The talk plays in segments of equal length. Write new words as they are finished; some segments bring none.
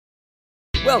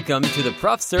Welcome to the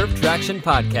ProfServe Traction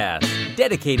Podcast,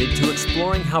 dedicated to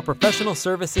exploring how professional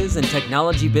services and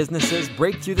technology businesses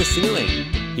break through the ceiling.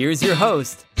 Here's your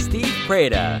host, Steve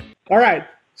Preda. All right.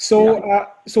 So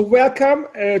welcome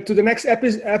to the next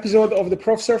episode of the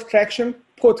ProfServe Traction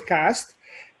Podcast.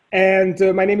 And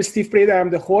my name is Steve Preda. I'm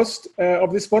the host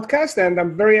of this podcast, and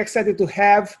I'm very excited to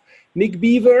have Nick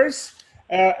Beavers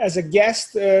as a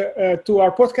guest to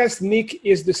our podcast. Nick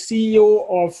is the CEO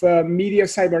of Media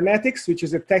Cybernetics, which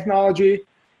is a technology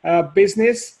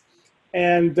business.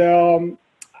 And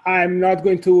I'm not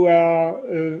going to,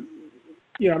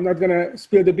 I'm not going to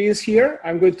spill the beans here.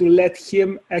 I'm going to let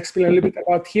him explain a little bit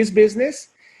about his business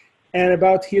and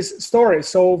about his story.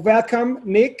 So welcome,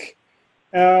 Nick.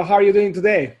 How are you doing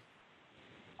today?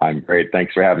 I'm great.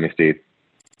 Thanks for having me, Steve.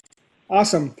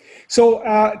 Awesome. So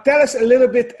tell us a little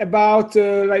bit about,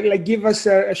 give us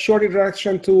a short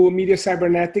introduction to Media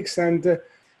Cybernetics. And,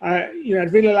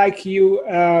 I'd really like you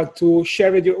to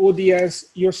share with your audience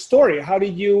your story. How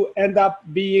did you end up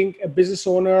being a business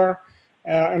owner,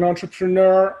 an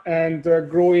entrepreneur, and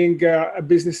growing a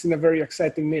business in a very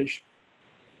exciting niche?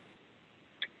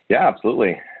 Yeah,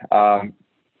 absolutely.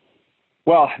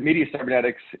 Media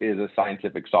Cybernetics is a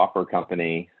scientific software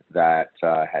company that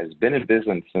has been in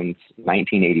business since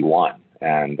 1981,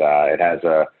 and it has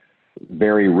a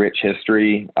very rich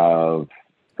history of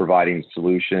providing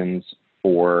solutions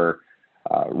for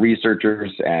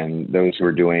researchers and those who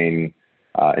are doing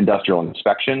industrial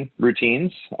inspection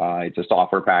routines. It's a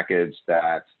software package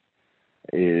that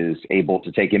is able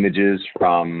to take images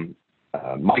from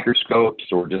microscopes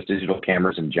or just digital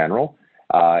cameras in general,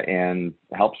 and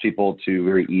helps people to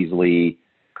very easily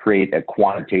create a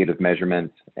quantitative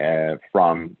measurement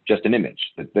from just an image.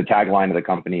 The tagline of the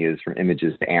company is "From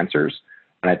images to answers,"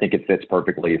 and I think it fits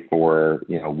perfectly for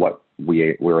what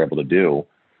we're able to do.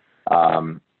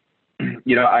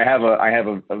 I have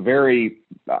a very,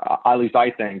 at least I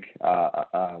think,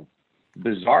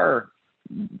 bizarre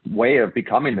way of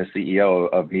becoming the CEO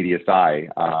of Media Sci.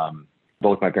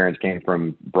 Both my parents came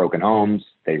from broken homes.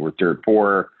 They were dirt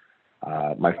poor.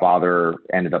 My father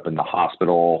ended up in the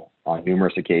hospital on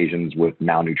numerous occasions with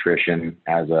malnutrition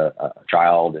as a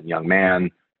child and young man.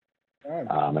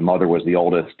 My mother was the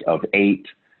oldest of 8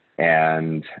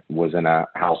 and was in a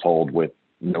household with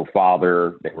no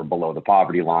father. They were below the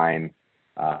poverty line.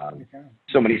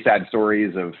 So many sad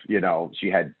stories of, she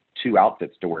had 2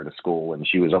 outfits to wear to school, and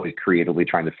she was always creatively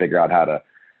trying to figure out how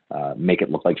to make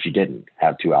it look like she didn't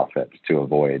have 2 outfits to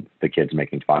avoid the kids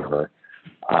making fun of her.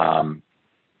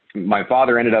 My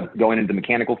father ended up going into the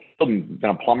mechanical field and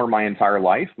been a plumber my entire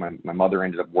life. My mother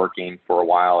ended up working for a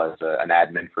while as an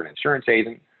admin for an insurance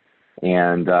agent.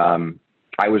 And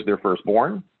I was their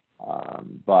firstborn.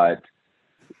 But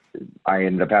I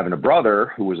ended up having a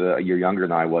brother who was a year younger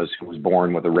than I was, who was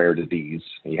born with a rare disease.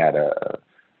 He had a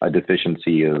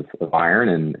deficiency of iron,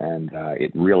 and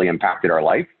it really impacted our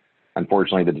life.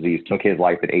 Unfortunately, the disease took his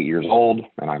life at 8 years old,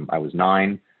 and I was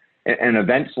 9. And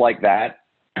events like that,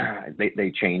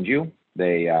 they change you.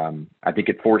 I think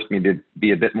it forced me to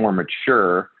be a bit more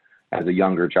mature as a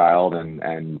younger child,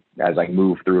 and as I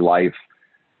move through life,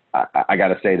 I got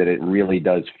to say that it really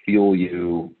does fuel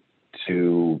you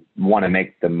to want to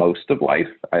make the most of life.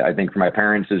 I think for my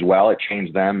parents as well, it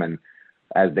changed them, and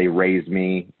as they raised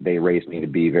me to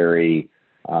be very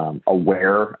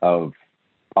aware of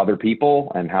other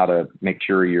people and how to make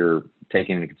sure you're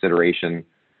taking into consideration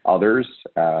others,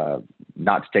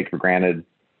 not to take for granted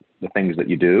the things that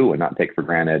you do, and not take for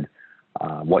granted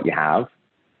what you have.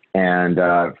 And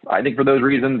I think for those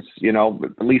reasons,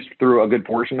 at least through a good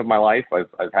portion of my life,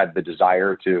 I've had the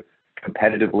desire to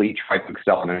competitively try to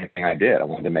excel in anything I did. I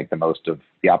wanted to make the most of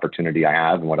the opportunity I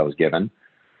have and what I was given.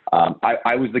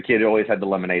 I was the kid who always had the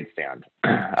lemonade stand.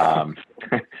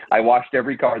 I washed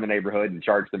every car in the neighborhood and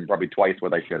charged them probably twice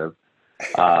what I should have.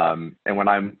 And when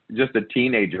I'm just a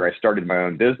teenager, I started my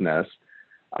own business.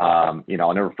 I'll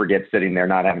never forget sitting there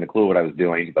not having a clue what I was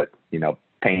doing, but,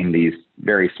 paying these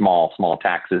very small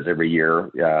taxes every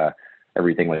year.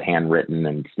 Everything was handwritten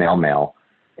and snail mail.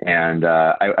 And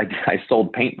I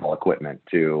sold paintball equipment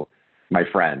to my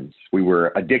friends. We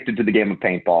were addicted to the game of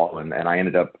paintball, and I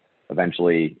ended up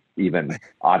eventually, even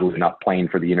oddly enough, playing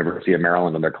for the University of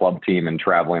Maryland on their club team and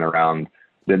traveling around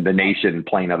the nation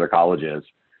playing other colleges.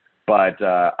 But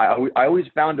I always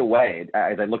found a way.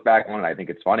 As I look back on it, I think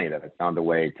it's funny that I found a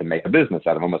way to make a business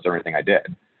out of almost everything I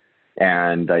did.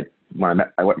 And when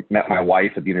I met my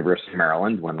wife at the University of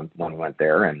Maryland when we went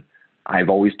there, and I've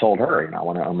always told her, I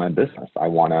want to own my business. I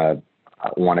want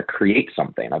to create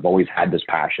something. I've always had this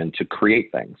passion to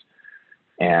create things,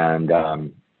 and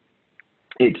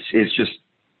it's just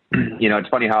It's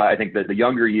funny how I think that the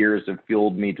younger years have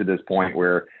fueled me to this point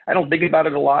where I don't think about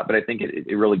it a lot, but I think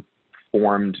it really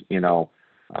formed,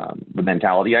 the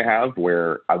mentality I have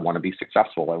where I want to be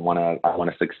successful. I want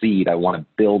to succeed. I want to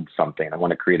build something. I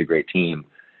want to create a great team.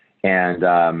 And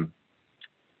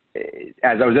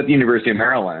as I was at the University of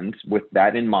Maryland with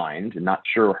that in mind and not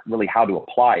sure really how to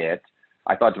apply it,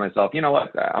 I thought to myself, you know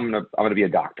what, I'm gonna be a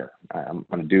doctor. I'm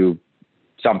gonna do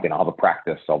something. I'll have a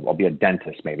practice. I'll be a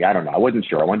dentist maybe. I don't know. I wasn't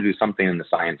sure. I wanted to do something in the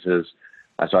sciences.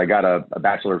 So I got a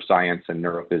Bachelor of Science in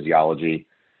Neurophysiology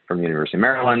from the University of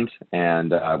Maryland,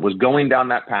 and was going down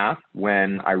that path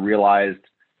when I realized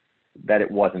that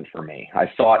it wasn't for me. I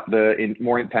sought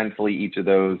more intensely each of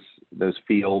those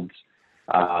fields.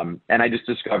 And I just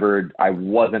discovered I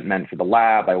wasn't meant for the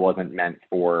lab. I wasn't meant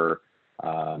for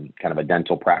kind of a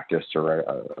dental practice or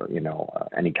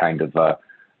any kind of a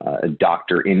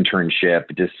doctor internship.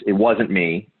 It wasn't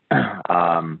me.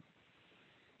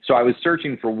 So I was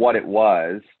searching for what it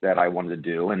was that I wanted to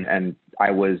do. And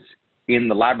I was in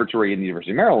the laboratory in the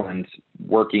University of Maryland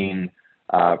working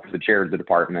for the chair of the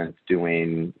department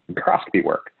doing microscopy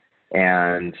work.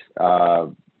 And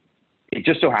it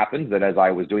just so happened that as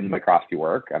I was doing the microscopy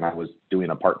work and I was doing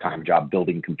a part-time job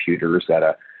building computers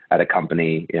at a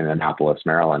company in Annapolis,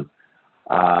 Maryland,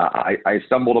 I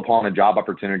stumbled upon a job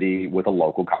opportunity with a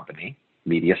local company,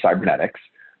 Media Cybernetics,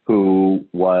 who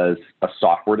was a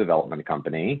software development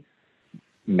company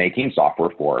making software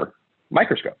for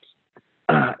microscopes.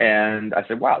 And I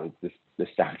said, wow, this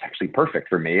sounds actually perfect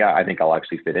for me. I think I'll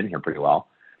actually fit in here pretty well.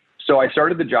 So I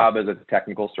started the job as a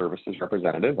technical services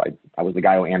representative. I was the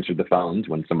guy who answered the phones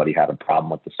when somebody had a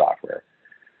problem with the software.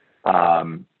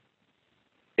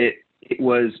 It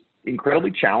was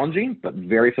incredibly challenging, but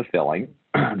very fulfilling.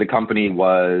 The company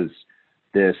was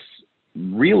this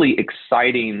really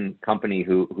exciting company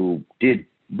who did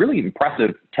really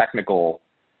impressive technical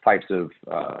types of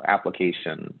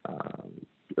application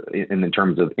in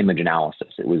terms of image analysis.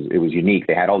 It was unique.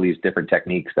 They had all these different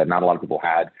techniques that not a lot of people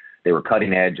had. They were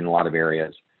cutting edge in a lot of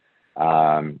areas.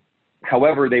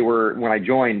 However, when I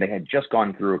joined, they had just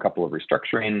gone through a couple of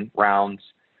restructuring rounds.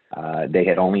 They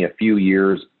had only a few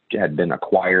years had been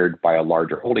acquired by a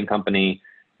larger holding company,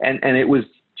 and it was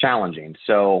challenging.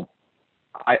 So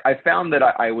I found that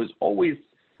I was always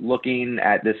looking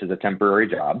at this as a temporary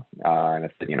job. And I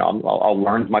said, I'll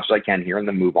learn as much as I can here and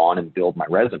then move on and build my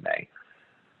resume.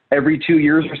 Every 2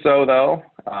 years or so, though,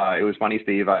 it was funny,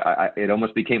 Steve, it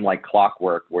almost became like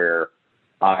clockwork where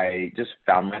I just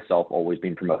found myself always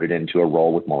being promoted into a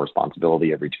role with more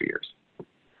responsibility every 2 years.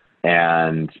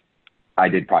 And I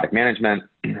did product management,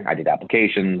 I did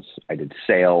applications, I did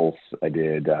sales, I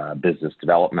did business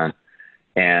development.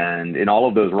 And in all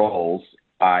of those roles,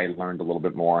 I learned a little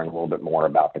bit more and a little bit more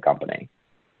about the company.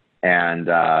 And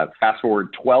fast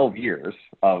forward 12 years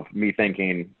of me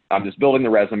thinking, I'm just building the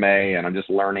resume and I'm just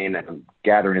learning and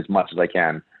gathering as much as I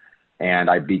can. And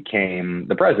I became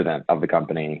the president of the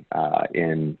company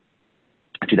in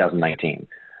 2019.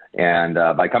 And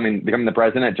by becoming the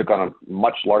president, I took on a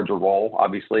much larger role,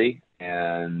 obviously.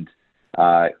 And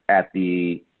at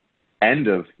the end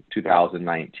of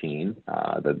 2019,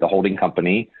 the holding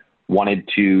company wanted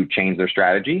to change their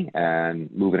strategy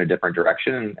and move in a different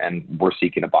direction. And we're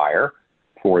seeking a buyer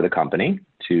for the company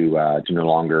to no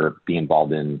longer be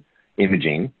involved in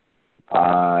imaging.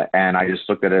 And I just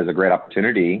looked at it as a great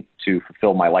opportunity to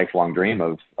fulfill my lifelong dream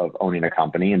of owning a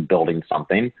company and building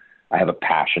something. I have a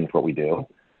passion for what we do.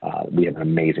 We have an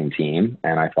amazing team.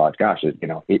 And I thought, gosh,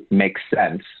 it makes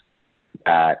sense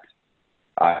that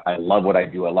I love what I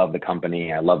do. I love the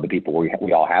company. I love the people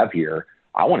we all have here.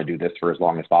 I want to do this for as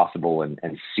long as possible and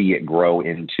see it grow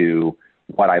into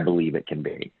what I believe it can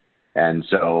be. And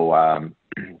so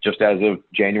just as of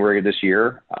January of this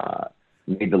year,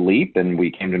 made the leap and we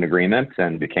came to an agreement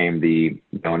and became the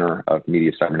owner of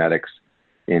Media Cybernetics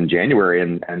in January.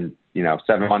 And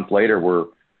 7 months later,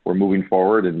 we're moving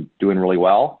forward and doing really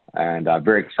well. And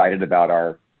very excited about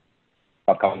our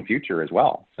upcoming future as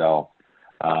well. So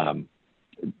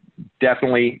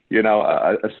definitely,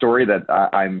 a story that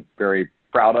I'm very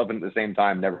proud of, and at the same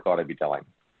time, never thought I'd be telling.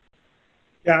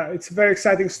 Yeah, it's a very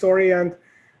exciting story. And,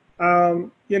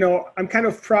 I'm kind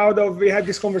of proud we had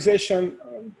this conversation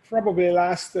probably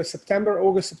last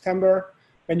August, September,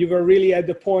 when you were really at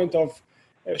the point of,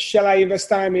 shall I invest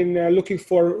time in looking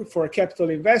for a capital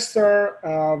investor,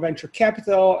 venture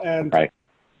capital? And, right.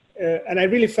 And I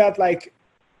really felt like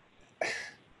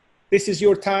this is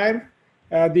your time.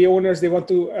 The owners, they want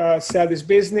to sell this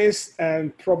business,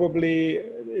 and probably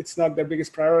it's not their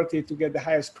biggest priority to get the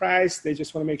highest price. They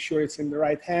just want to make sure it's in the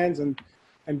right hands and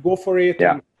go for it.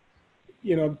 Yeah. And,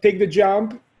 take the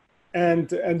jump.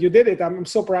 and you did it. I'm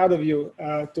so proud of you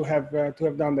to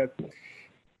have done that.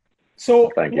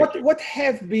 So what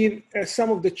have been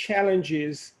some of the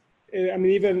challenges? I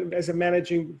mean, even as a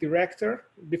managing director,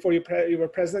 before you were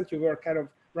president, you were kind of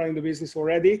running the business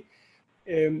already.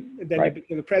 Then you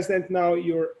became the president. Now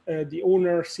you're the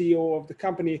owner, CEO of the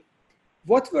company.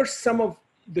 What were some of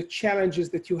the challenges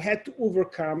that you had to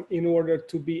overcome in order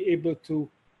to be able to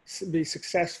be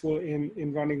successful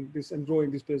in running this and growing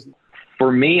this business?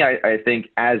 For me, I think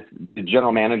as the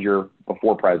general manager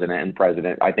before president,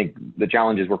 I think the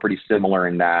challenges were pretty similar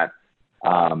in that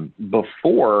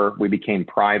before we became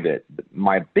private,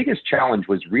 my biggest challenge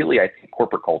was really, I think,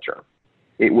 corporate culture.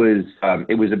 It was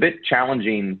a bit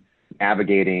challenging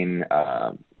navigating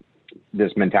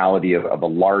this mentality of a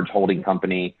large holding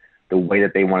company, the way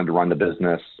that they wanted to run the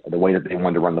business, the way that they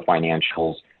wanted to run the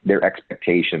financials, their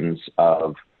expectations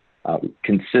of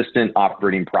consistent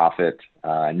operating profit,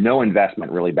 no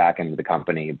investment really back into the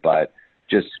company, but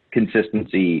just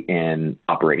consistency in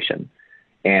operation.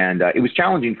 And it was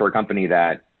challenging for a company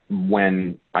that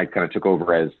when I kind of took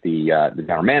over as the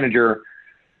general manager,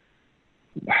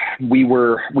 we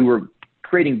were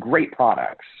creating great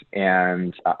products.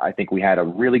 And I think we had a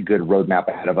really good roadmap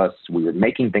ahead of us. We were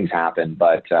making things happen,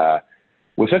 but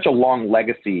with such a long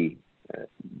legacy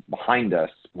behind us,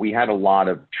 we had a lot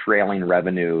of trailing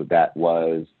revenue that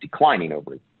was declining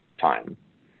over time.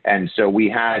 And so we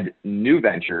had new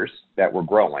ventures that were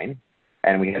growing,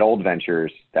 and we had old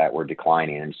ventures that were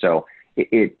declining. And so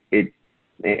it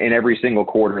in every single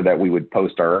quarter that we would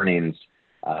post our earnings,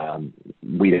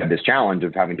 we had this challenge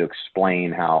of having to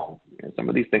explain how some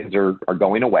of these things are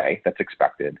going away. That's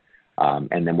expected.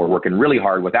 And then we're working really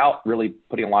hard without really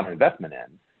putting a lot of investment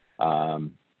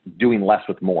in. Doing less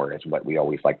with more is what we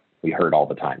always we heard all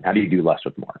the time. How do you do less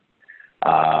with more?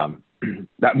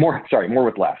 More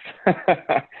with less.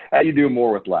 How do you do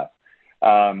more with less?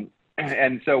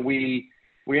 And so we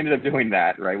ended up doing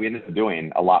that, right? We ended up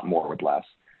doing a lot more with less.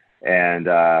 And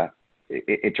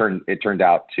it turned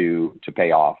out to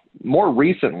pay off. More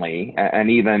recently,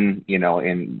 and even,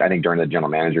 I think during the general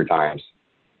manager times,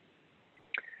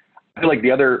 I feel like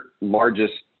the other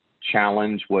largest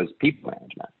challenge was people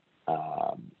management.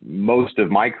 Most of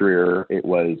my career, it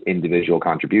was individual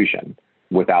contribution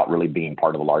without really being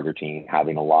part of a larger team,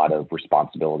 having a lot of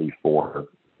responsibility for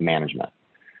management.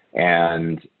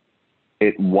 And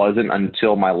it wasn't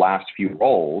until my last few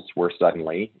roles where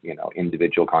suddenly,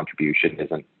 individual contribution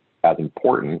isn't as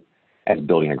important as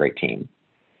building a great team.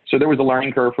 So there was a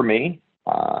learning curve for me.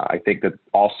 I think that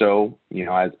also,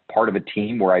 as part of a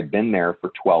team where I'd been there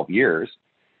for 12 years,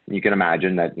 you can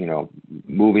imagine that,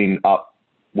 moving up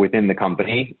within the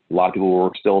company, a lot of people were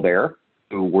still there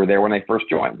who were there when they first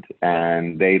joined,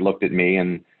 and they looked at me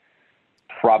and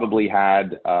probably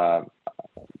had a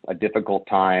difficult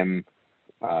time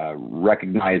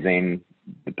recognizing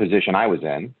the position I was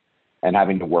in and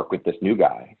having to work with this new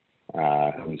guy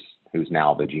who's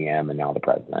now the GM and now the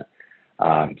president.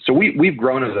 So we've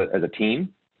grown as a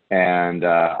team, and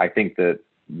I think that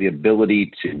the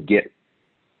ability to get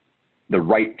the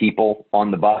right people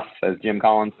on the bus, as Jim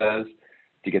Collins says,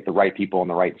 to get the right people in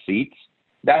the right seats,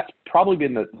 that's probably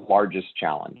been the largest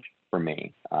challenge for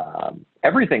me.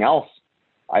 Everything else,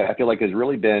 I feel like has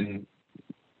really been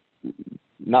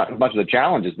not as much of a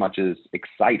challenge as much as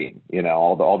exciting.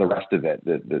 All the rest of it,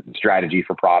 the strategy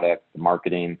for product,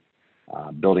 marketing,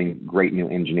 building great new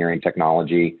engineering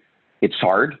technology. It's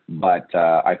hard, but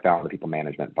I found the people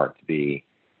management part to be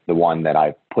the one that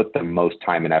I put the most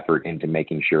time and effort into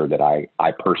making sure that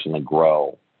I personally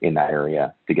grow in that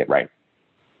area to get right.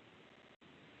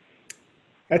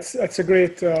 That's a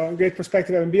great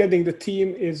perspective. And building the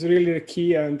team is really the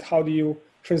key. And how do you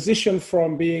transition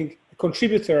from being a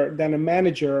contributor, then a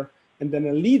manager, and then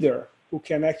a leader who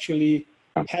can actually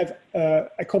have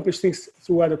accomplish things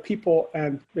through other people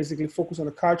and basically focus on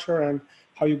the culture and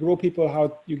how you grow people,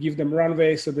 how you give them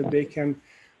runway so that they can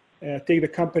take the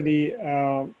company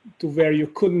to where you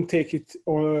couldn't take it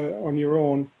on your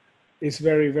own is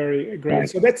very, very great. Right.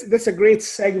 So that's a great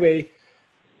segue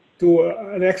to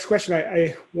the next question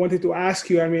I wanted to ask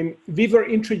you. I mean, we were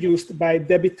introduced by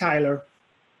Debbie Tyler,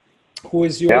 who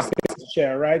is your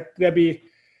chair, right? Debbie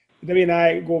and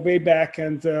I go way back,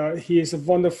 and he is a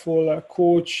wonderful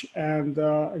coach and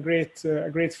a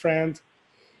great friend.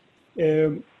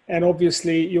 And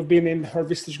obviously, you've been in her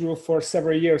Vistage Group for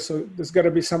several years, so there's got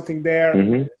to be something there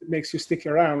that makes you stick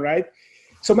around, right?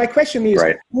 So my question is,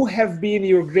 who have been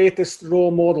your greatest role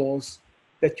models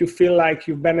that you feel like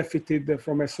you benefited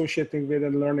from associating with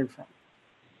and learning from?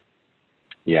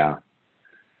 Yeah.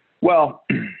 Well,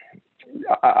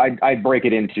 I break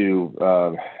it into,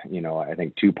 I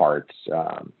think two parts.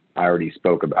 I already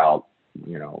spoke about,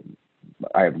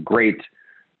 I have great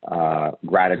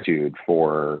gratitude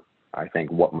for, I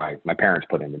think, what my parents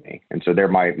put into me. And so they're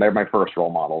my first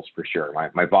role models for sure.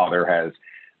 My father has,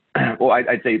 well,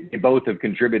 I'd say they both have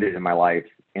contributed in my life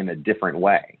in a different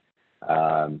way.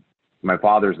 My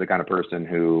father's the kind of person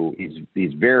who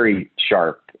he's very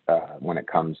sharp when it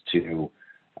comes to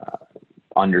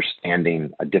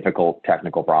understanding a difficult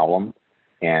technical problem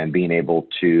and being able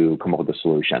to come up with a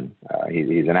solution.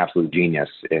 He's an absolute genius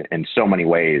in so many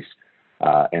ways,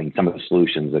 and some of the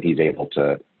solutions that he's able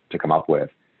to come up with.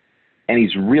 And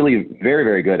he's really very,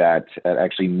 very good at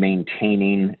actually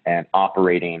maintaining and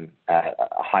operating at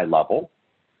a high level.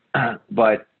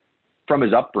 But from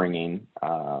his upbringing,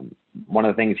 one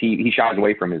of the things he shies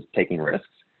away from is taking risks.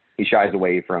 He shies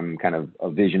away from kind of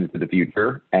a vision for the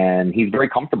future, and he's very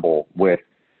comfortable with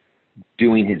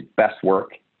doing his best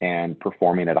work and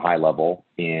performing at a high level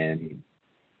in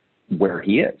where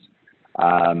he is.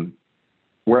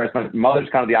 Whereas my mother's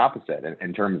kind of the opposite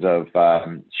in terms of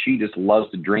she just loves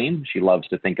to dream. She loves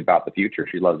to think about the future.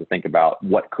 She loves to think about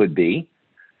what could be.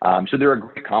 So they're a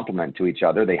great complement to each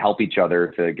other. They help each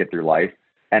other to get through life.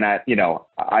 And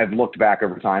I've looked back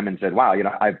over time and said, wow,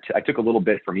 I took a little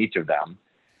bit from each of them,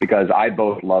 because I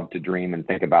both love to dream and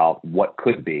think about what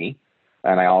could be.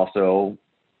 And I also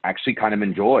actually kind of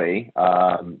enjoy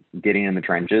getting in the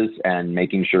trenches and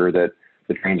making sure that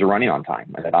the trains are running on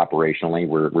time and that operationally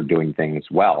we're doing things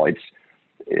well.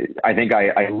 I think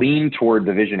I lean toward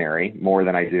the visionary more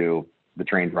than I do the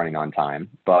trains running on time,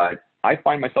 but I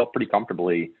find myself pretty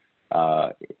comfortably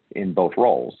in both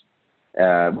roles,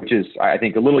 which is, I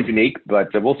think, a little unique, but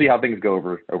we'll see how things go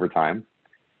over time.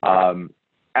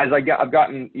 As I've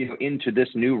gotten into this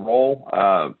new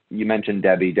role, you mentioned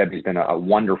Debbie. Debbie's been a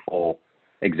wonderful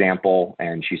example,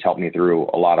 and she's helped me through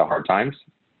a lot of hard times,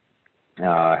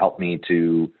 helped me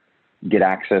to get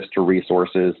access to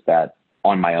resources that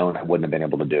on my own I wouldn't have been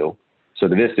able to do. So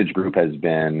the Vistage Group has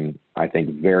been, I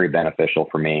think, very beneficial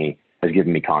for me, has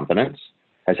given me confidence,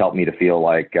 has helped me to feel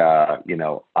like,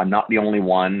 I'm not the only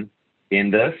one in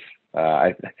this.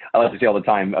 I like to say all the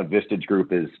time, a Vistage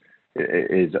Group is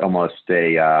almost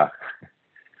it's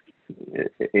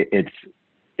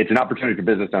an opportunity for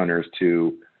business owners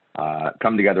to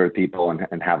come together with people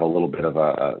and have a little bit of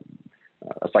a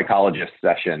psychologist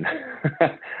session.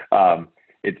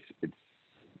 It's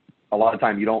a lot of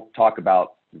time you don't talk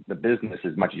about the business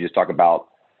as much as you just talk about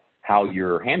how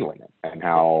you're handling it and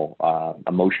how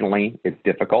emotionally it's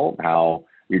difficult, how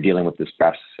you're dealing with the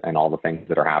stress and all the things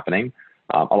that are happening.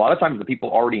 A lot of times the people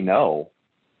already know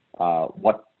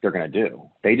what they're going to do.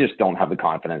 They just don't have the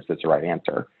confidence that's the right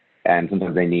answer. And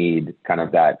sometimes they need kind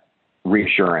of that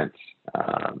reassurance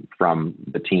from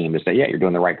the team to say, yeah, you're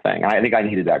doing the right thing. And I think I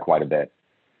needed that quite a bit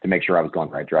to make sure I was going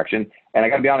the right direction. And I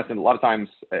got to be honest, and a lot of times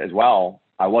as well,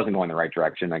 I wasn't going the right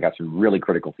direction. I got some really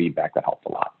critical feedback that helped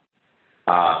a lot.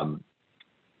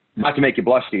 Not to make you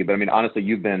blush, Steve, but I mean, honestly,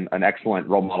 you've been an excellent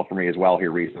role model for me as well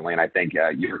here recently. And I think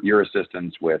your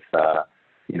assistance with,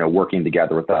 working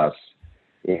together with us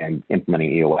and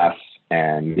implementing EOS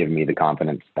and giving me the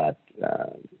confidence that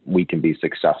we can be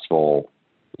successful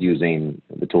using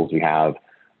the tools we have,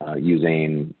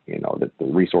 using the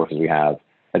resources we have,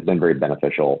 has been very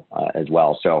beneficial as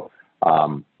well. So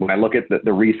when I look at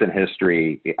the recent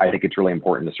history, I think it's really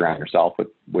important to surround yourself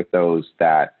with those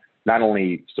that not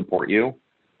only support you,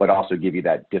 but also give you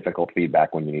that difficult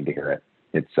feedback when you need to hear it.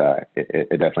 It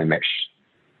definitely makes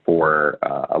for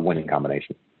a winning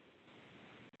combination.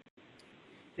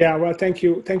 Yeah, well, thank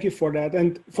you for that.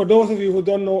 And for those of you who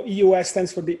don't know, EOS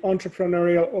stands for the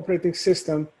Entrepreneurial Operating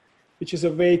System, which is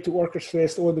a way to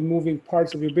orchestrate all the moving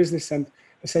parts of your business and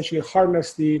essentially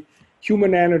harness the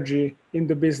human energy in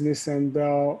the business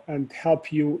and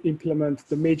help you implement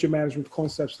the major management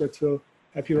concepts that will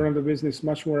help you run the business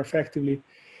much more effectively.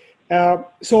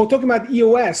 So talking about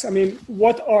EOS, I mean,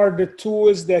 what are the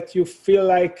tools that you feel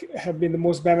like have been the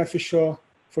most beneficial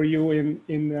for you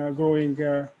in growing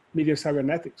Media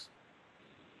Cybernetics?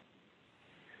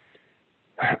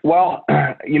 Well,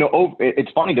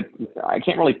 it's funny I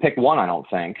can't really pick one, I don't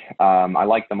think. I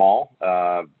like them all.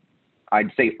 I'd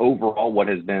say overall what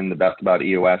has been the best about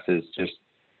EOS is just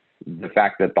the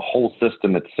fact that the whole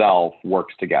system itself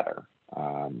works together.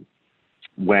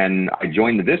 When I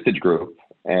joined the Vistage Group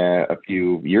a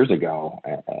few years ago,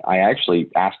 I actually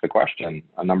asked the question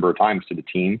a number of times to the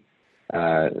team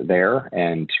there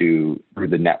and through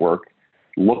the network,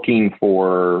 looking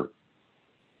for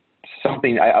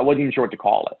something. I wasn't even sure what to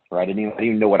call it, right? I didn't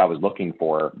even know what I was looking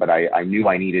for, but I knew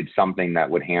I needed something that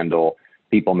would handle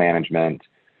people management,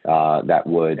 that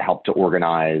would help to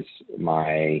organize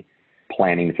my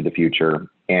planning for the future.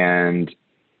 And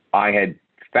I had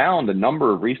found a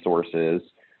number of resources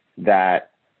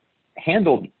that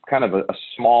handled kind of a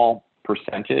small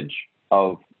percentage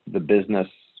of the business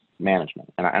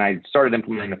management. And I started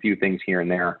implementing a few things here and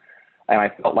there, and I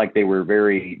felt like they were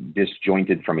very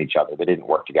disjointed from each other. They didn't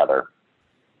work together.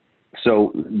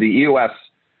 So the EOS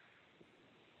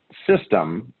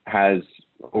system has,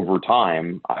 over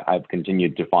time, I've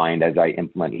continued to find as I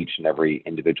implement each and every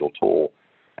individual tool,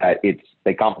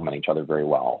 they complement each other very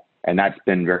well. And that's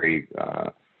been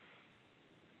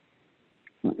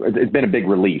it's been a big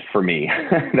relief for me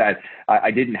that I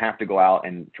didn't have to go out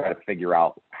and try to figure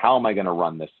out how am I going to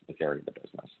run this area of the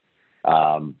business.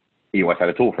 EOS had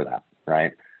a tool for that,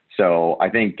 right? So I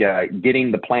think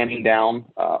getting the planning down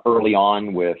early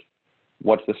on with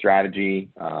what's the strategy,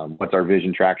 what's our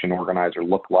vision traction organizer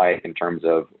look like in terms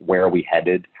of where are we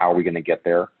headed, how are we going to get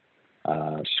there,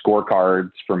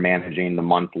 scorecards for managing the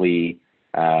monthly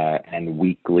and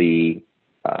weekly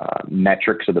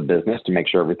metrics of the business to make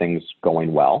sure everything's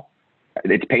going well.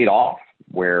 It's paid off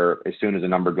where as soon as a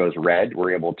number goes red,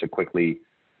 we're able to quickly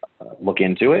look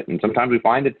into it. And sometimes we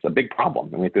find it's a big problem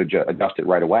and we have to adjust it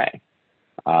right away.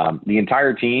 The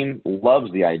entire team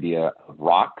loves the idea of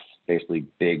rocks, basically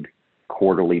big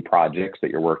quarterly projects that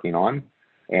you're working on.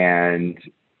 And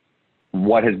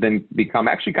what has become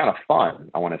actually kind of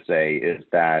fun, I want to say, is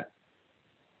that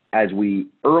as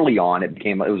early on,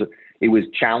 it was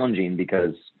challenging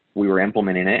because we were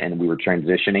implementing it and we were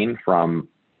transitioning from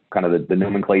kind of the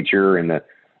nomenclature and the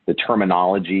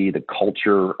terminology, the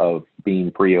culture of being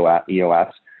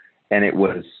pre-EOS. And it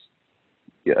was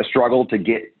a struggle to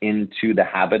get into the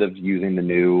habit of using the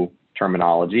new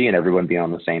terminology and everyone being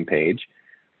on the same page.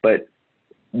 But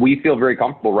we feel very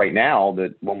comfortable right now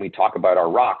that when we talk about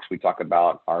our rocks, we talk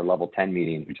about our level 10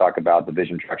 meetings, we talk about the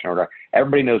vision traction order,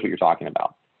 everybody knows what you're talking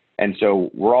about. And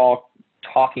so we're all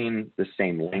talking the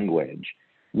same language,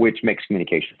 which makes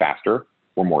communication faster.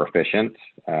 We're more efficient.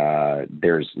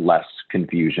 There's less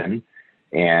confusion.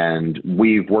 And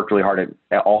we've worked really hard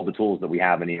at all the tools that we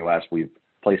have in EOS. We've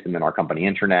placed them in our company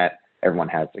intranet. Everyone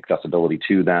has accessibility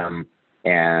to them.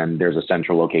 And there's a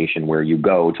central location where you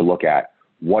go to look at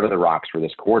what are the rocks for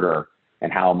this quarter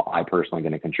and how am I personally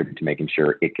going to contribute to making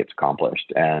sure it gets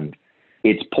accomplished. And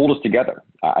it's pulled us together.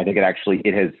 I think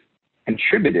it has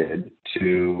contributed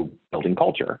to building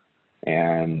culture.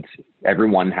 And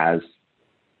everyone has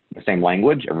the same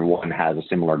language. Everyone has a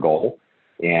similar goal.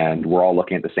 And we're all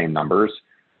looking at the same numbers.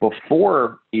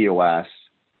 Before EOS,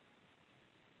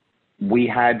 we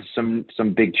had some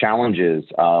big challenges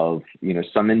of,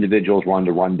 some individuals wanted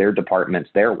to run their departments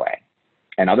their way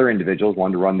and other individuals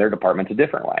wanted to run their departments a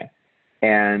different way.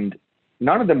 And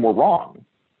none of them were wrong.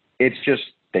 It's just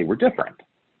they were different.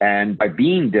 And by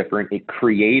being different, it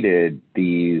created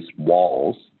these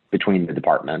walls between the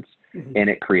departments, mm-hmm. and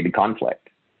it created conflict.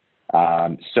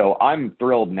 So I'm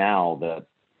thrilled now that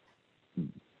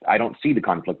I don't see the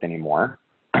conflict anymore.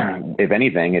 If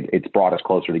anything, it's brought us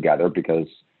closer together because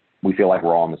we feel like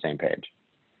we're all on the same page.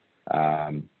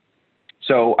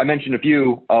 So I mentioned a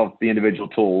few of the individual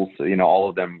tools, all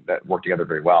of them that work together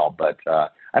very well, but I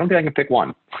don't think I can pick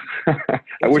one.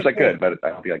 I wish I could, but I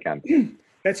don't think I can.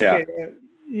 That's okay.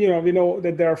 We know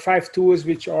that there are 5 tools,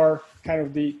 which are kind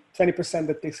of the 20%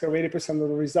 that takes care of 80% of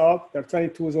the result. There are 20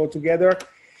 tools altogether.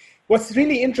 What's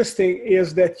really interesting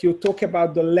is that you talk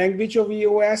about the language of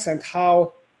EOS and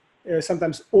how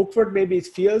sometimes awkward maybe it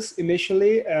feels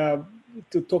initially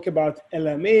to talk about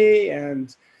LMA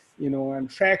and and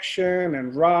traction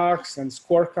and rocks and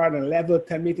scorecard and level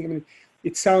 10 meeting. I mean,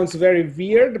 it sounds very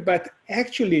weird, but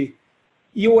actually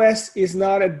EOS is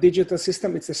not a digital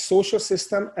system, it's a social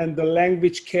system, and the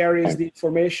language carries the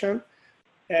information.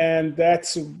 And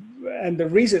there's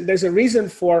a reason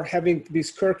for having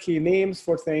these quirky names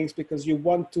for things, because you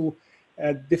want to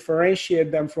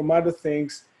differentiate them from other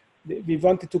things. We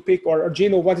wanted to pick, or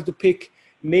Gino wanted to pick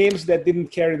names that didn't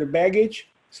carry the baggage,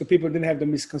 so people didn't have the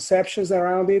misconceptions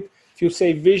around it. If you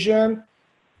say vision,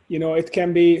 it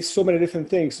can be so many different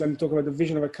things when you talk about the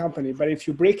vision of a company. But if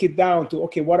you break it down to,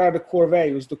 okay, what are the core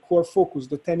values, the core focus,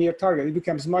 the 10-year target, it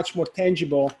becomes much more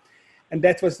tangible. And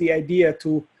that was the idea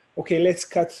to, okay, let's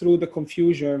cut through the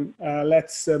confusion.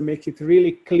 Let's make it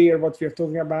really clear what we're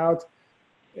talking about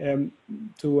to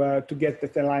get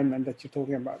that alignment that you're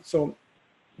talking about. So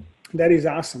that is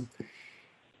awesome.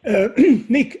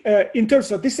 Nick, in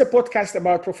terms of, this is a podcast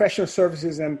about professional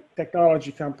services and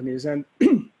technology companies. And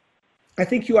I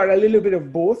think you are a little bit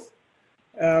of both.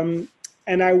 And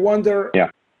I wonder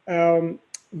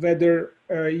whether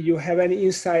you have any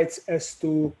insights as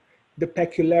to the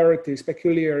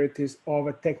peculiarities of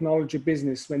a technology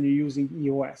business when you're using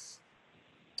EOS.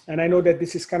 And I know that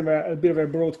this is kind of a bit of a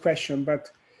broad question, but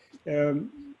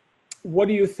what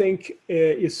do you think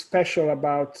is special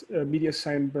about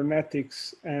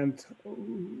MediaScience-Bernetics, and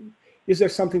is there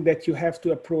something that you have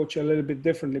to approach a little bit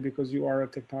differently because you are a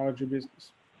technology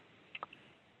business?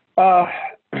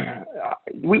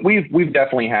 We've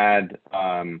definitely had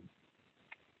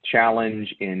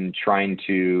challenge in trying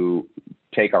to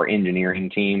take our engineering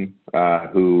team,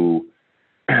 who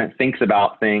thinks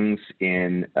about things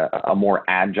in a more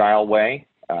agile way,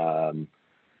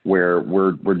 where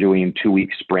we're doing 2-week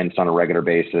sprints on a regular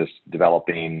basis,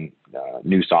 developing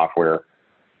new software,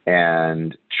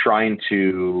 and trying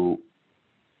to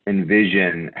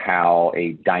envision how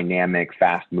a dynamic,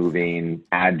 fast-moving,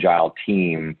 agile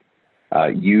team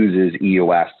uses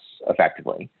EOS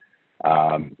effectively.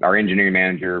 Our engineering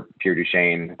manager, Pierre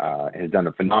Duchesne, has done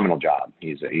a phenomenal job.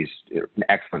 He's an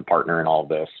excellent partner in all of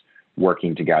this,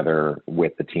 working together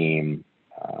with the team.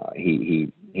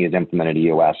 He has implemented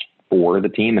EOS for the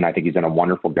team, and I think he's done a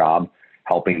wonderful job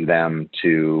helping them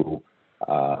to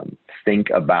think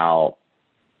about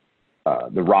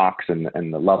the rocks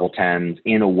and the level 10s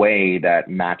in a way that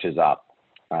matches up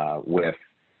with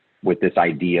this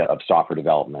idea of software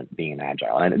development being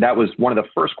agile. And that was one of the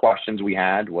first questions we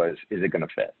had was, is it going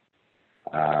to fit?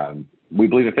 We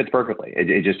believe it fits perfectly.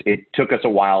 It took us a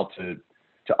while to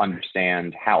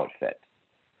understand how it fit.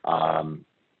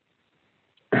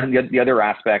 The other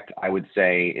aspect I would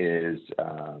say is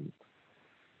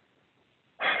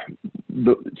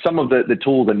some of the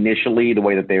tools initially, the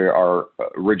way that they are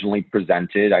originally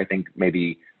presented, I think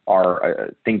maybe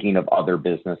are thinking of other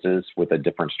businesses with a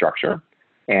different structure.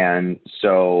 And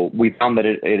so we found that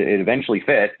it eventually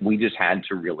fit. We just had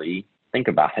to really think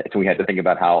about it. So we had to think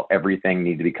about how everything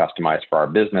needed to be customized for our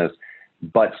business,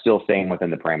 but still staying within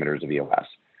the parameters of EOS.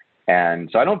 And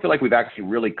so I don't feel like we've actually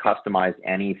really customized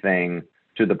anything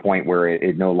to the point where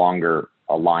it no longer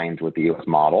aligns with the EOS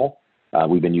model.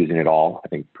 We've been using it all, I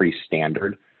think, pretty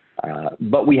standard.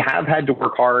 But we have had to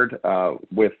work hard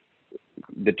with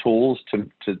the tools to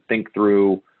think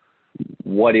through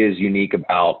what is unique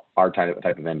about our type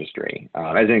of industry.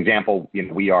 As an example,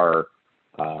 we're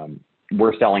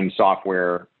selling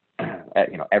software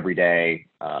every day,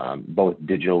 both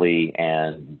digitally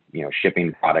and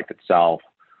shipping product itself.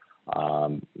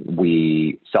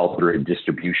 We sell through a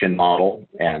distribution model,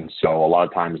 and so a lot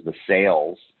of times the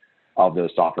sales of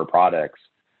those software products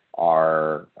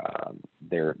are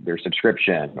their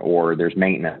subscription, or there's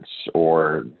maintenance,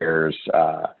 or there's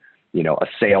a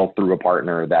sale through a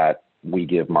partner that we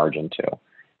give margin to.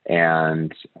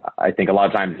 And I think a lot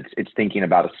of times it's thinking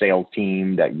about a sales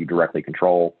team that you directly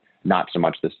control, not so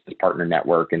much this partner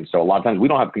network. And so a lot of times we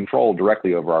don't have control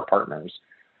directly over our partners.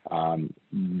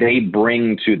 They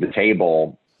bring to the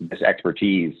table this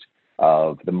expertise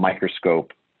of the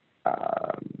microscope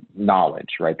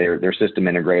knowledge, right? They're system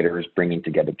integrators bringing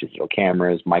together digital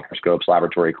cameras, microscopes,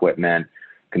 laboratory equipment,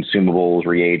 consumables,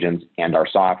 reagents, and our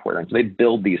software. And so they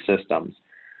build these systems.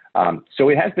 So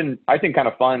it has been, I think, kind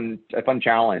of a fun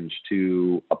challenge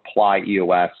to apply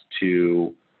EOS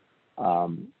to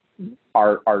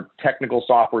our technical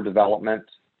software development,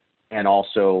 and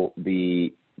also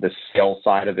the sales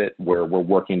side of it, where we're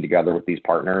working together with these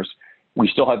partners. We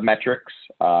still have metrics.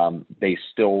 They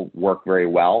still work very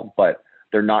well, but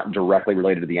they're not directly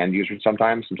related to the end user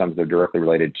sometimes. Sometimes they're directly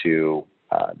related to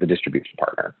the distribution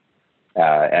partner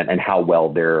and how well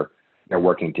they're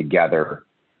working together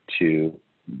to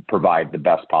provide the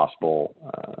best possible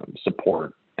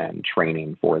support and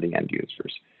training for the end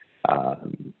users.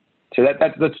 So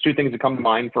that's two things that come to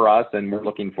mind for us, and we're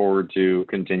looking forward to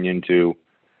continuing to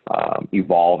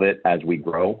evolve it as we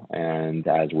grow and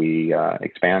as we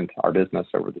expand our business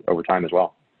over time as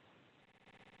well.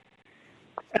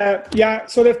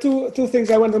 So there are two things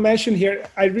I want to mention here.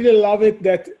 I really love it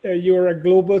that you're a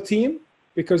global team,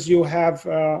 because you have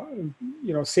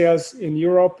sales in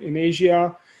Europe, in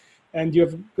Asia, and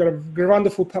you've got a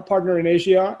wonderful partner in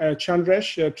Asia,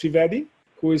 Chandresh Trivedi,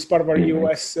 who is part of our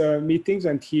EOS meetings,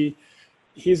 and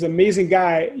he's an amazing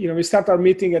guy. We start our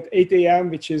meeting at 8 a.m.,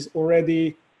 which is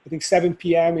already, I think, 7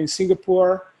 p.m. in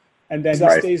Singapore, and then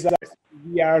he stays up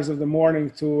 3 hours of the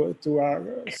morning to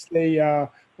stay on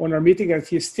our meeting, and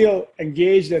he's still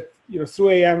engaged at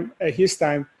 3 a.m. His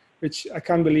time, which I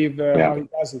can't believe how he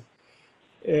does it.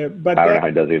 But I don't know how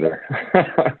he does either.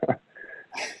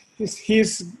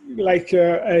 he's like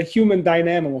a human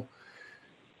dynamo.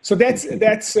 So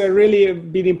that's really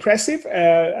been impressive,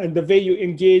 and the way you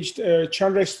engaged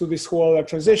Chandresh through this whole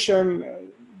transition.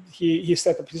 He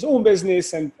set up his own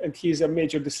business, and he's a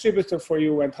major distributor for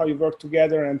you, and how you work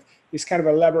together, and he's kind of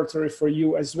a laboratory for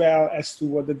you as well as to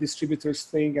what the distributors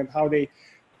think and how they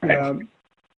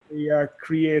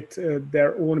create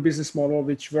their own business model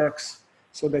which works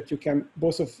so that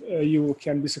both of you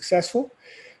can be successful.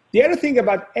 The other thing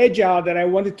about Agile that I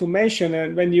wanted to mention,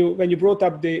 and when you brought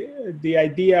up the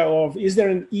idea of, is there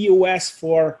an EOS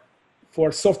for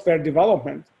software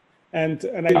development? And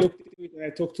I looked at it and I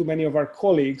talked to many of our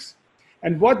colleagues.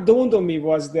 And what dawned on me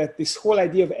was that this whole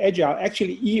idea of Agile,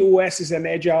 actually EOS is an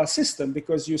Agile system,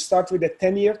 because you start with a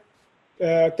 10-year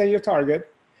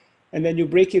target, and then you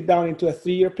break it down into a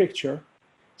 3-year picture.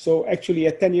 So actually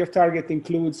a 10-year target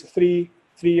includes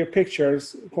three-year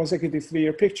pictures, consecutive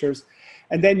 3-year pictures.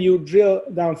 And then you drill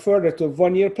down further to a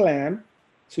 1-year plan.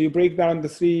 So you break down the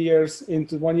 3 years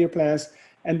into 1-year plans,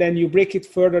 and then you break it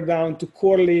further down to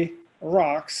quarterly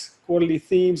rocks, quarterly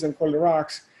themes and quarterly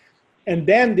rocks. And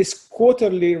then this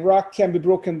quarterly rock can be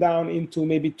broken down into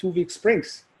maybe 2-week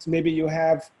sprints. So maybe you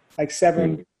have like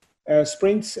 7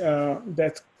 sprints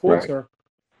that quarter. Right.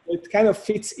 It kind of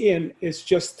fits in. It's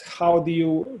just how do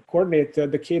you coordinate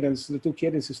the cadence, the 2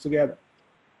 cadences together.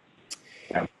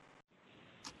 Yeah.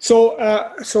 So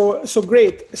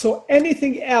great. So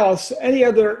anything else, any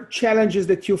other challenges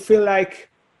that you feel like,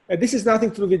 this is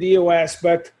nothing to do with EOS,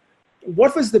 but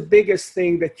what was the biggest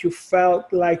thing that you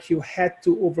felt like you had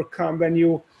to overcome when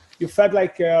you felt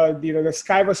like the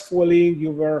sky was falling, you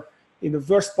were in the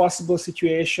worst possible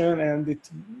situation, and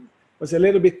it was a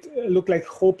little bit looked like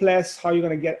hopeless, how you're going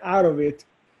to get out of it?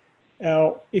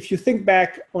 If you think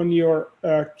back on your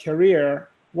career,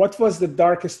 what was the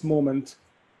darkest moment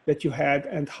that you had,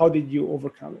 and how did you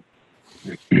overcome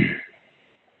it?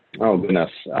 Oh,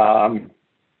 goodness.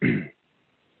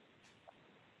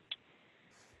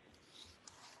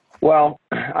 Well,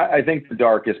 I think the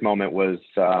darkest moment was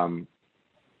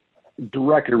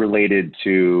directly related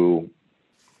to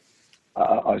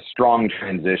a strong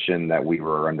transition that we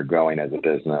were undergoing as a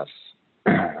business.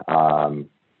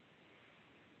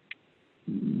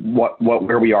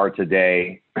 Where we are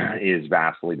today is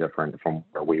vastly different from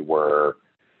where we were,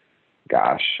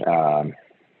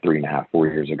 3.5, 4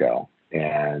 years ago.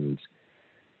 And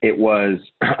it was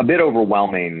a bit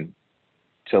overwhelming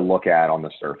to look at on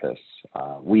the surface.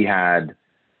 We had,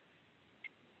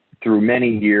 through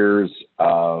many years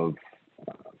of,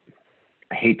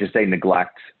 I hate to say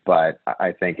neglect, but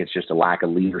I think it's just a lack of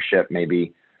leadership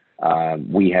maybe.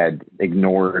 We had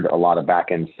ignored a lot of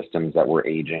back-end systems that were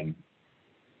aging.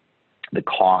 The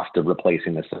cost of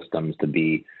replacing the systems to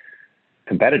be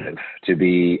competitive, to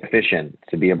be efficient,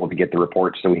 to be able to get the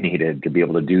reports that we needed, to be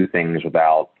able to do things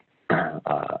without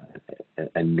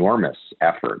enormous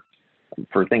effort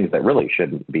for things that really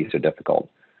shouldn't be so difficult,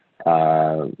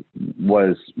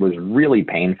 was really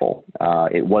painful.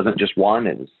 It wasn't just one,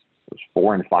 it was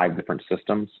 4 and 5 different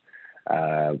systems.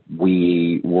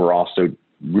 We were also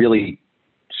really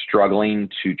struggling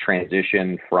to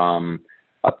transition from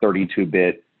a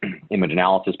 32-bit image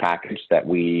analysis package that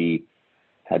we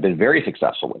had been very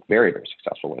successful with, very, very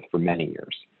successful with for many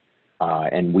years.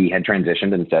 And we had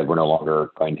transitioned and said, we're no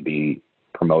longer going to be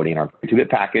promoting our 32-bit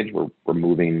package. We're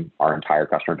moving our entire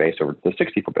customer base over to the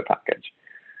 64-bit package.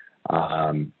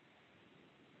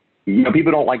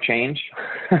 People don't like change.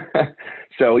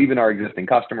 So even our existing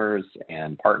customers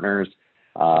and partners,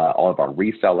 all of our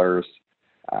resellers,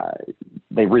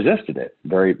 they resisted it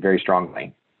very, very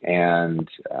strongly. And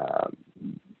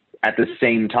at the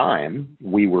same time,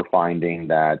 we were finding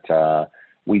that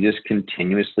we just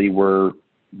continuously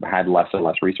had less and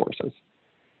less resources.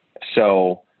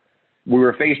 So we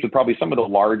were faced with probably some of the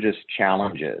largest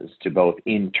challenges to both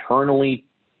internally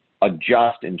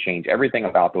adjust and change everything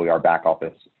about the way our back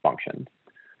office functioned,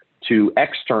 to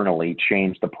externally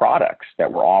change the products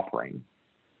that we're offering.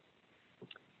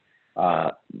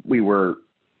 We were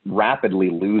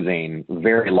rapidly losing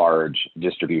very large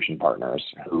distribution partners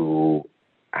who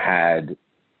had,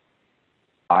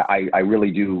 I really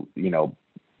do,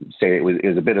 say it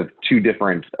was a bit of 2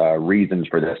 different reasons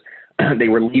for this. They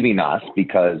were leaving us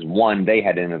because, one, they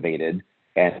had innovated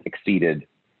and exceeded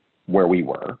where we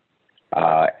were.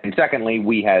 And secondly,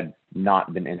 we had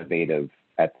not been innovative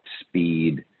at the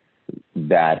speed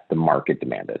that the market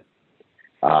demanded.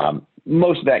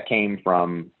 Most of that came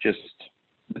from just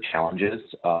the challenges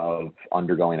of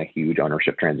undergoing a huge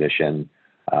ownership transition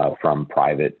from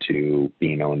private to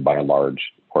being owned by a large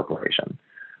corporation.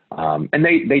 And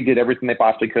they did everything they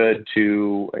possibly could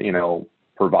to,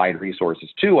 provide resources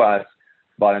to us,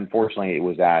 but unfortunately it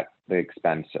was at the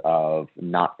expense of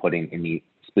not putting any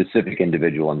specific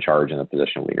individual in charge in a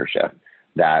position of leadership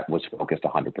that was focused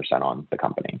 100% on the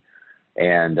company.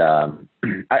 And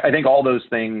I think all those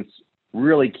things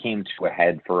really came to a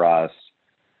head for us.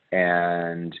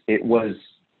 And it was,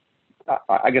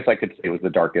 I guess I could say it was the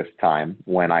darkest time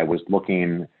when I was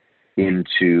looking,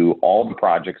 into all the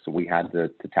projects that we had to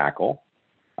tackle,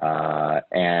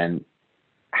 and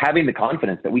having the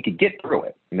confidence that we could get through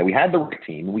it and that we had the right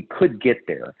team, we could get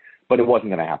there, but it wasn't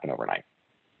going to happen overnight.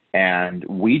 And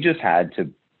we just had to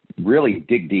really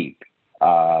dig deep,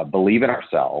 believe in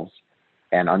ourselves,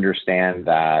 and understand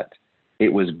that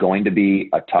it was going to be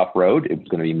a tough road. It was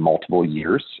going to be multiple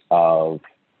years of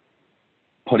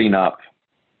putting up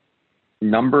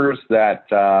numbers that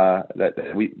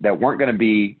weren't going to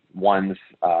be ones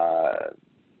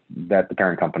that the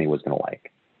parent company was going to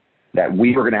like, that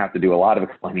we were going to have to do a lot of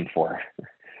explaining for.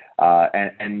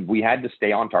 And we had to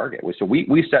stay on target. So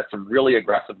we set some really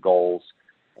aggressive goals,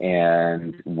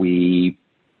 and we,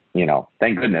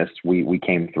 thank goodness we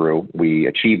came through. We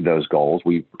achieved those goals.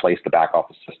 We replaced the back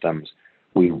office systems.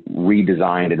 We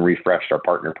redesigned and refreshed our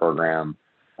partner program.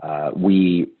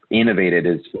 We innovated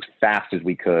as fast as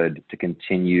we could to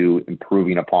continue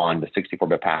improving upon the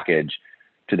 64-bit package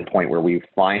to the point where we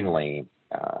finally,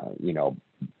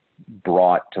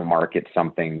 brought to market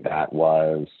something that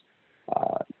was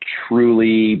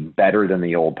truly better than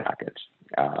the old package.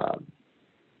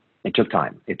 It took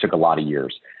time. It took a lot of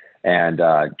years. And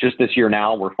just this year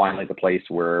now, we're finally at the place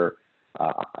where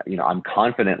I'm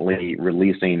confidently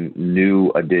releasing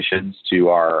new additions to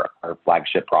our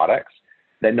flagship products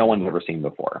that no one's ever seen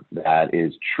before. That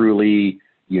is truly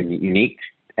unique,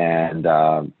 and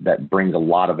that brings a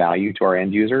lot of value to our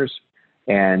end users.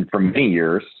 And for many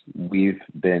years, we've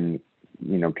been,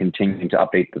 continuing to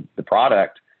update the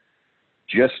product,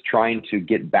 just trying to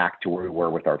get back to where we were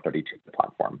with our 32-bit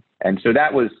platform. And so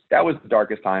that was the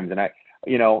darkest times. And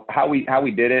how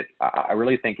we did it, I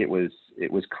really think it was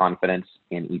confidence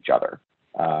in each other,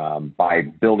 by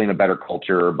building a better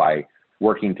culture, by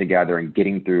working together and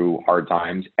getting through hard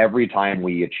times. Every time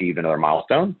we achieved another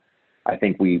milestone, I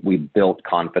think we built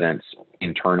confidence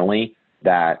internally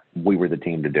that we were the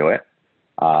team to do it.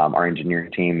 Our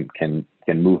engineering team can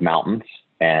move mountains,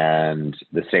 and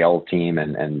the sales team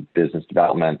and business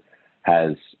development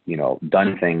has,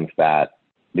 done things that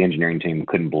the engineering team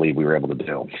couldn't believe we were able to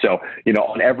do. So,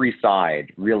 on every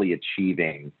side, really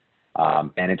achieving,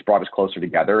 and it's brought us closer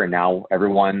together. And now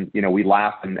everyone, we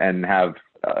laugh and have,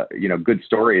 good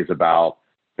stories about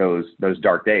those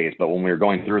dark days. But when we were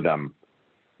going through them,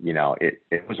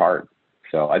 it was hard.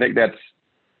 So I think that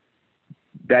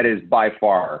is by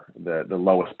far the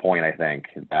lowest point, I think,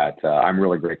 that I'm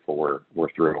really grateful we're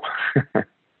through.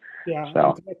 Yeah,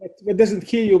 so. It doesn't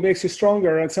kill you, makes you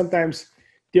stronger. And sometimes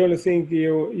the only thing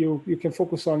you can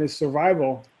focus on is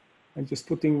survival, and just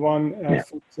putting one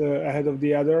foot ahead of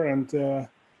the other, and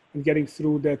getting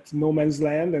through that no man's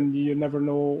land. And you never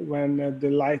know when the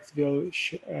light will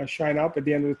shine up at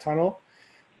the end of the tunnel.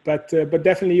 But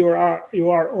definitely you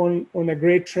are on a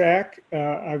great track.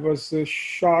 I was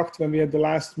shocked when we had the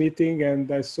last meeting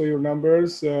and I saw your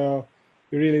numbers. You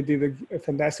really did a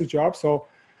fantastic job. So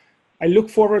I look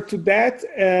forward to that.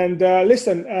 And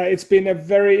listen, it's been a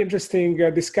very interesting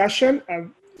discussion.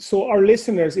 So our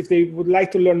listeners, if they would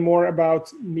like to learn more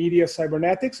about Media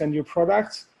Cybernetics and your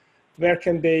products, where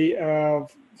can they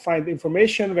find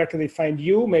information? Where can they find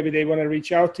you? Maybe they want to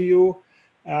reach out to you.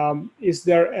 Is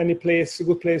there any place, a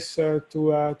good place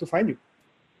to find you?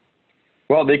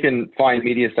 Well, they can find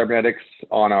Media Cybernetics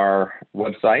on our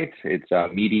website. It's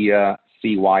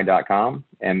mediacy.com,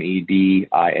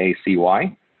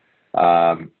 MEDIACY.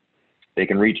 They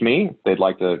can reach me if they'd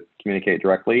like to communicate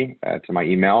directly to my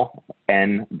email,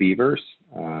 nbeavers,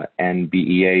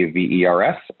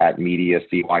 NBEAVERS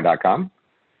 @mediacy.com.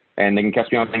 And they can catch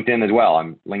me on LinkedIn as well.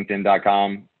 I'm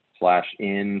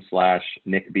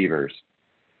linkedin.com/in/Nick Beavers.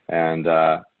 And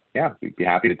we'd be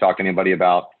happy to talk to anybody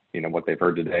about, what they've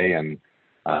heard today, and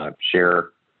share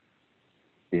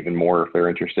even more if they're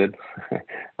interested,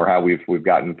 or how we've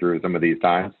gotten through some of these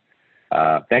times.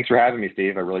 Thanks for having me,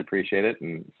 Steve. I really appreciate it.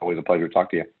 And it's always a pleasure to talk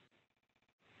to you.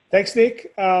 Thanks,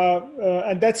 Nick.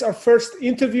 And that's our first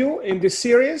interview in this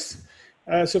series.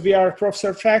 So we are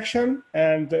ProfServe Traction,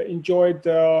 and enjoyed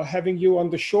having you on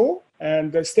the show.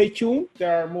 And stay tuned.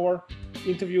 There are more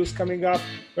interviews coming up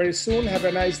very soon. Have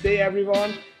a nice day,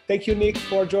 everyone. Thank you, Nick,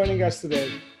 for joining us today.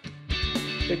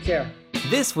 Take care.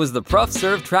 This was the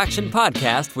ProfServe Traction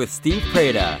Podcast with Steve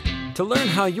Preda. To learn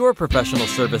how your professional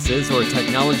services or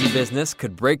technology business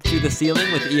could break through the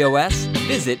ceiling with EOS,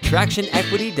 visit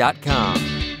TractionEquity.com.